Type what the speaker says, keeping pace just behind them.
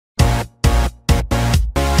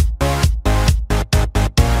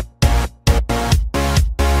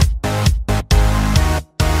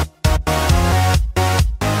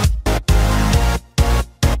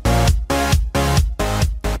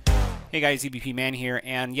guys, EBPMAN here,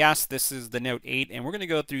 and yes, this is the Note 8, and we're going to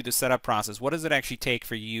go through the setup process. What does it actually take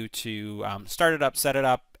for you to start it up, set it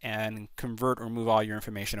up, and convert or move all your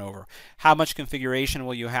information over? How much configuration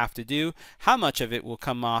will you have to do? How much of it will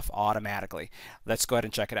come off automatically? Let's go ahead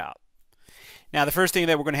and check it out. Now, the first thing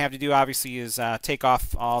that we're going to have to do, obviously, is take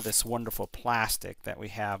off all this wonderful plastic that we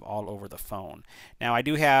have all over the phone. Now, I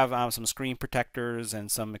do have some screen protectors and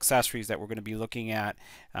some accessories that we're going to be looking at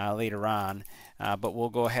later on, but we'll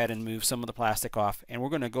go ahead and move some of the plastic off, and we're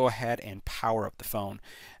going to go ahead and power up the phone.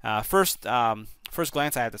 First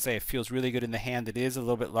glance, I have to say, it feels really good in the hand. It is a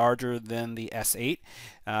little bit larger than the S8,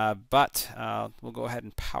 but we'll go ahead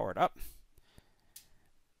and power it up.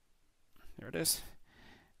 There it is.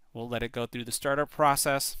 We'll let it go through the startup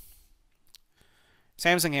process.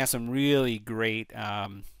 Samsung has some really great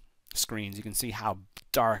screens. You can see how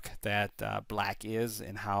dark that black is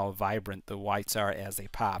and how vibrant the whites are as they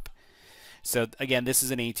pop. So again, this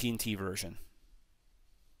is an AT&T version.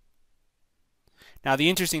 Now, the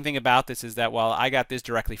interesting thing about this is that while I got this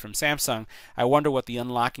directly from Samsung, I wonder what the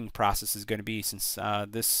unlocking process is going to be, since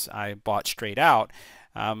this I bought straight out.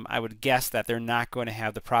 I would guess that they're not going to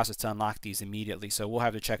have the process to unlock these immediately, so we'll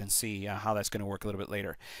have to check and see how that's going to work a little bit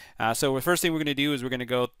later. So the first thing we're going to do is we're going to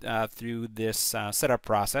go through this setup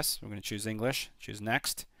process. We're going to choose English, choose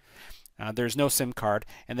Next. There's no SIM card,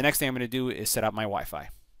 and the next thing I'm going to do is set up my Wi-Fi.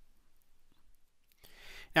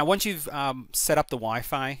 Now, once you've set up the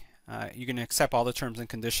Wi-Fi, you're going to accept all the terms and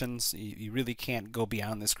conditions. You really can't go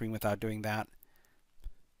beyond the screen without doing that.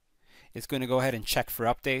 It's going to go ahead and check for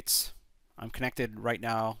updates. I'm connected right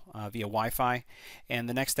now via Wi-Fi, and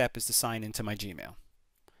the next step is to sign into my Gmail.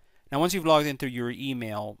 Now, once you've logged in through your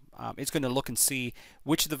email, it's going to look and see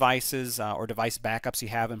which devices or device backups you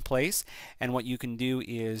have in place, and what you can do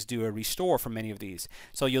is do a restore for many of these.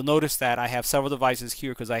 So you'll notice that I have several devices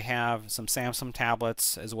here because I have some Samsung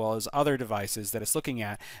tablets as well as other devices that it's looking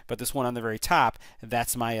at, but this one on the very top,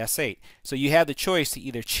 that's my S8. So you have the choice to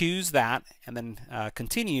either choose that and then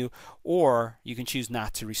continue, or you can choose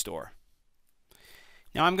not to restore.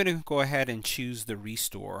 Now I'm going to go ahead and choose the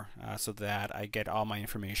restore so that I get all my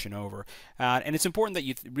information over. And it's important that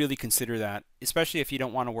you really consider that, especially if you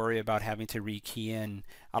don't want to worry about having to rekey in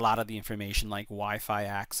a lot of the information like Wi-Fi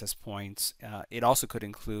access points. It also could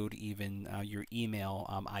include even your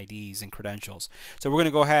email IDs and credentials. So we're going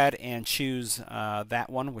to go ahead and choose that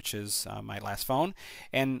one, which is my last phone.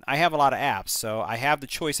 And I have a lot of apps, so I have the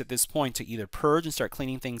choice at this point to either purge and start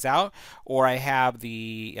cleaning things out, or I have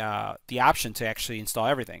the option to actually install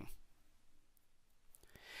everything.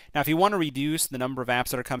 Now, if you want to reduce the number of apps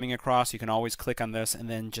that are coming across, you can always click on this and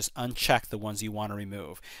then just uncheck the ones you want to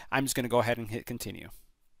remove. I'm just going to go ahead and hit continue.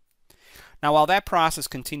 Now, while that process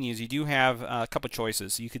continues, you do have a couple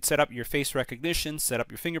choices. You could set up your face recognition, set up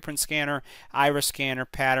your fingerprint scanner, iris scanner,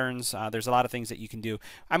 patterns. There's a lot of things that you can do.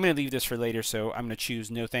 I'm going to leave this for later, so I'm going to choose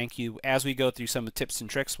no thank you. As we go through some of the tips and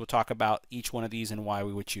tricks, we'll talk about each one of these and why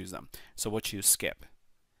we would choose them. So we'll choose skip.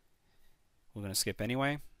 We're going to skip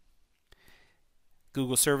anyway.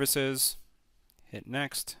 Google services, hit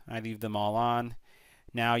next. I leave them all on.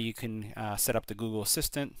 Now you can set up the Google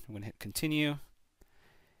Assistant. I'm going to hit continue.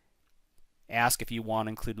 Ask if you want to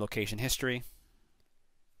include location history.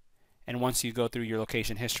 And once you go through your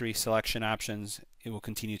location history selection options, it will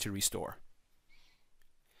continue to restore.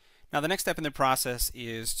 Now, the next step in the process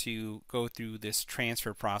is to go through this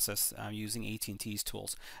transfer process using AT&T's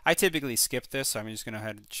tools. I typically skip this, so I'm just going to go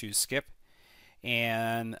ahead and choose skip.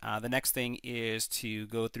 And the next thing is to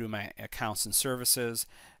go through my accounts and services.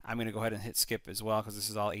 I'm going to go ahead and hit skip as well because this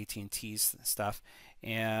is all AT&T's stuff.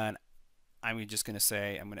 And I'm just going to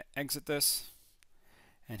say I'm going to exit this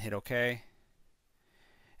and hit OK.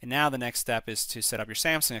 And now the next step is to set up your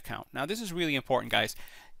Samsung account. Now, this is really important, guys.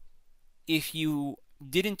 If you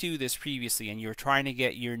didn't do this previously and you're trying to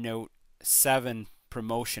get your Note 7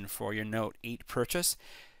 promotion for your Note 8 purchase,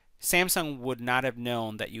 Samsung would not have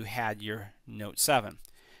known that you had your Note 7.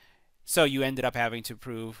 So you ended up having to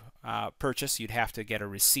prove purchase. You'd have to get a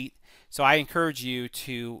receipt. So I encourage you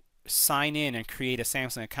to sign in and create a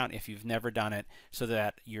Samsung account if you've never done it, so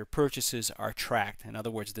that your purchases are tracked. In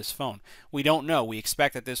other words, this phone. We don't know. We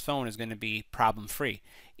expect that this phone is going to be problem-free.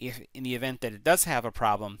 If in the event that it does have a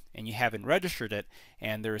problem and you haven't registered it,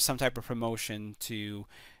 and there is some type of promotion to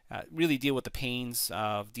really deal with the pains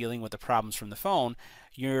of dealing with the problems from the phone,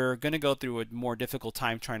 you're going to go through a more difficult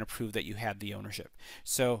time trying to prove that you had the ownership.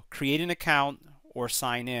 So create an account or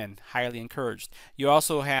sign in. Highly encouraged. You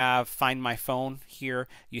also have Find My Phone here.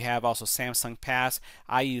 You have also Samsung Pass.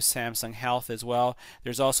 I use Samsung Health as well.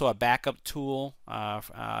 There's also a backup tool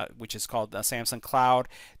which is called Samsung Cloud.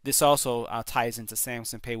 This also ties into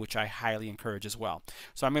Samsung Pay, which I highly encourage as well.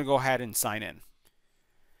 So I'm going to go ahead and sign in.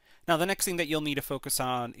 Now the next thing that you'll need to focus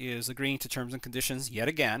on is agreeing to terms and conditions yet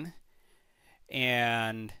again,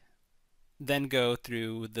 and then go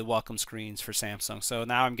through the welcome screens for Samsung. So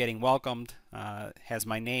now I'm getting welcomed, has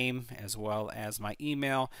my name as well as my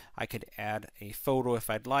email. I could add a photo if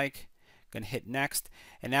I'd like. Going to hit next,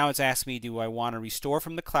 and now it's asking me, do I want to restore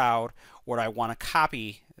from the cloud or do I want to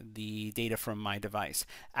copy the data from my device?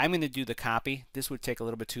 I'm going to do the copy. This would take a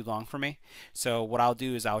little bit too long for me, so what I'll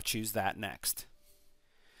do is I'll choose that next.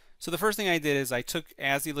 So the first thing I did is I took,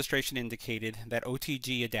 as the illustration indicated, that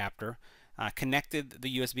OTG adapter, connected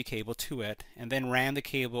the USB cable to it, and then ran the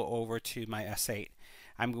cable over to my S8.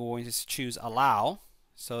 I'm going to choose Allow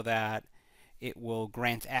so that it will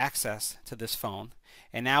grant access to this phone,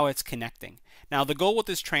 and now it's connecting. Now the goal with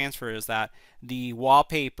this transfer is that the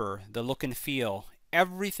wallpaper, the look and feel,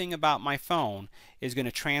 everything about my phone is going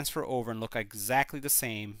to transfer over and look exactly the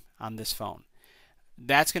same on this phone.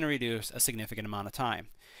 That's going to reduce a significant amount of time.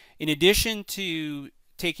 In addition to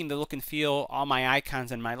taking the look and feel, all my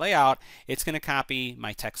icons and my layout, it's going to copy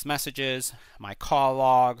my text messages, my call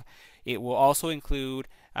log. It will also include,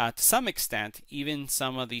 to some extent, even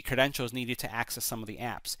some of the credentials needed to access some of the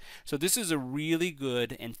apps. So this is a really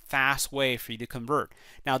good and fast way for you to convert.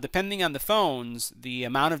 Now, depending on the phones, the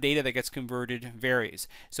amount of data that gets converted varies.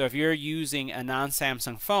 So if you're using a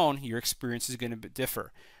non-Samsung phone, your experience is going to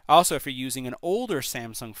differ. Also, if you're using an older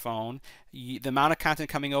Samsung phone, the amount of content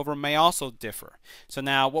coming over may also differ. So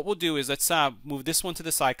now what we'll do is let's move this one to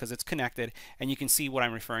the side because it's connected, and you can see what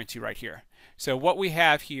I'm referring to right here. So what we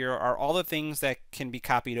have here are all the things that can be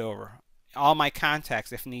copied over. All my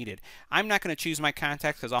contacts if needed. I'm not going to choose my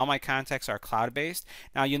contacts because all my contacts are cloud-based.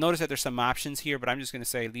 Now you'll notice that there's some options here, but I'm just going to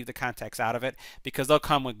say leave the contacts out of it because they'll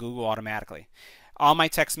come with Google automatically. All my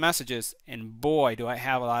text messages, and boy do I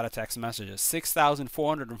have a lot of text messages,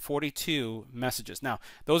 6,442 messages. Now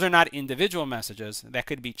those are not individual messages. That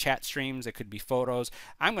could be chat streams, it could be photos.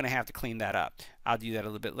 I'm going to have to clean that up. I'll do that a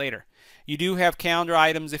little bit later. You do have calendar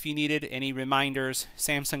items if you needed, any reminders,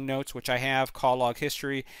 Samsung Notes, which I have, call log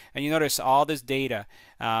history, and you notice all this data.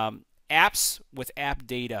 Apps with app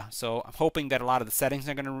data, so I'm hoping that a lot of the settings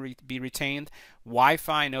are going to be retained.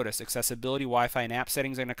 Wi-Fi, notice accessibility, Wi-Fi and app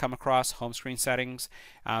settings are going to come across, home screen settings,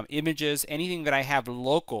 images, anything that I have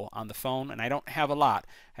local on the phone, and I don't have a lot.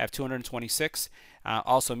 I have 226,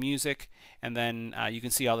 also music, and then you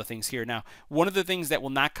can see all the things here. Now, one of the things that will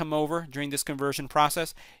not come over during this conversion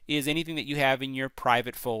process is anything that you have in your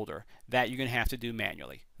private folder. That you're going to have to do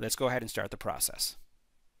manually. Let's go ahead and start the process.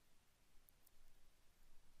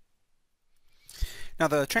 Now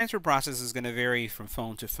the transfer process is going to vary from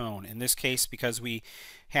phone to phone. In this case, because we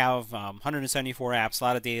have 174 apps, a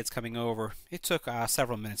lot of data is coming over, it took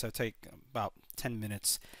several minutes. It would take about 10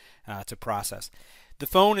 minutes to process. The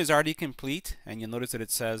phone is already complete, and you'll notice that it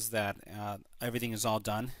says that everything is all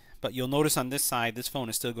done. But you'll notice on this side, this phone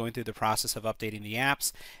is still going through the process of updating the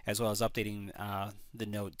apps as well as updating the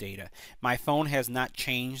note data. My phone has not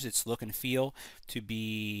changed its look and feel to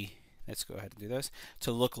be, let's go ahead and do this,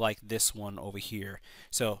 to look like this one over here.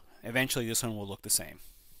 So eventually this one will look the same.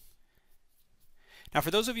 Now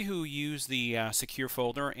for those of you who use the secure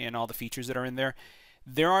folder and all the features that are in there,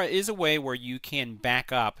 is a way where you can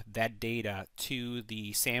back up that data to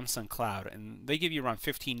the Samsung Cloud, and they give you around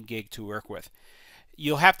 15 gig to work with.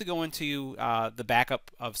 You'll have to go into the backup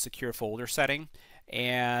of secure folder setting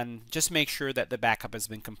and just make sure that the backup has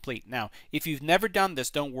been complete. Now, if you've never done this,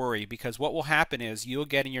 don't worry, because what will happen is you'll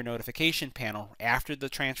get in your notification panel after the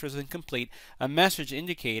transfer has been complete a message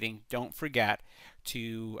indicating don't forget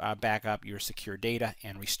to back up your secure data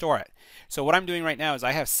and restore it. So what I'm doing right now is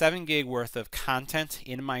I have 7 gig worth of content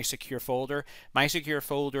in my secure folder. My secure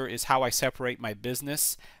folder is how I separate my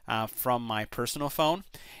business from my personal phone,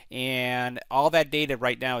 and all that data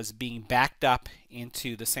right now is being backed up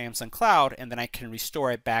into the Samsung Cloud, and then I can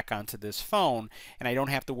restore it back onto this phone, and I don't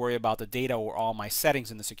have to worry about the data or all my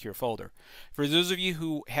settings in the secure folder. For those of you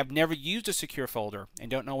who have never used a secure folder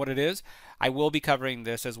and don't know what it is, I will be covering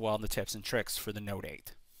this as well in the tips and tricks for the Note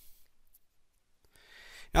 8.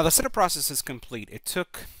 Now the setup process is complete. It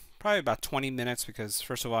took probably about 20 minutes because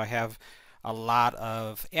first of all I have a lot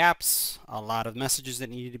of apps, a lot of messages that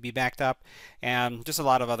needed to be backed up, and just a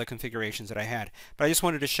lot of other configurations that I had. But I just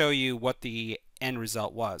wanted to show you what the end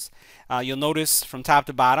result was. You'll notice from top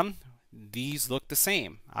to bottom these look the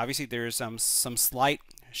same. Obviously there's some slight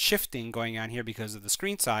shifting going on here because of the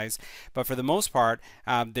screen size, but for the most part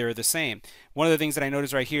they're the same. One of the things that I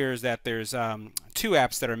noticed right here is that there's 2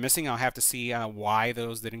 apps that are missing. I'll have to see why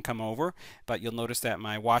those didn't come over, but you'll notice that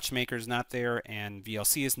my watchmaker is not there and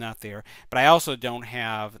VLC is not there, but I also don't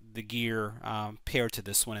have the gear paired to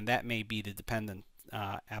this one, and that may be the dependent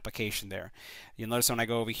application there. You'll notice when I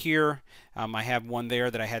go over here, I have one there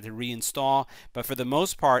that I had to reinstall, but for the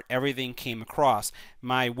most part everything came across.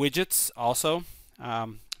 My widgets also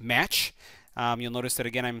match. You'll notice that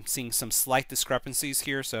again I'm seeing some slight discrepancies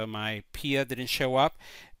here, so my PIA didn't show up,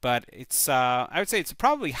 but it's I would say it's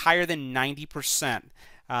probably higher than 90%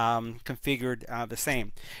 configured the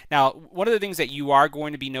same. Now, one of the things that you are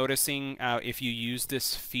going to be noticing if you use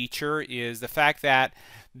this feature is the fact that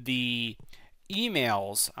the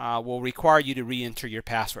emails will require you to re-enter your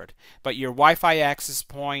password, but your Wi-Fi access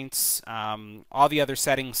points, all the other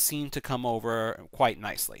settings seem to come over quite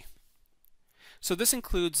nicely. So this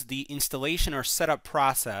includes the installation or setup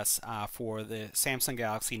process for the Samsung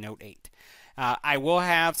Galaxy Note 8. I will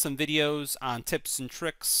have some videos on tips and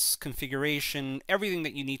tricks, configuration, everything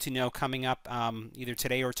that you need to know coming up either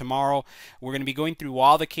today or tomorrow. We're going to be going through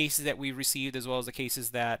all the cases that we've received as well as the cases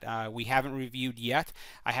that we haven't reviewed yet.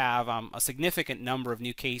 I have a significant number of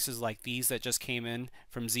new cases like these that just came in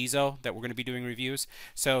from Zizo that we're going to be doing reviews.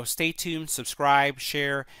 So stay tuned, subscribe,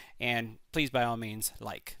 share, and please by all means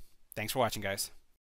like. Thanks for watching, guys.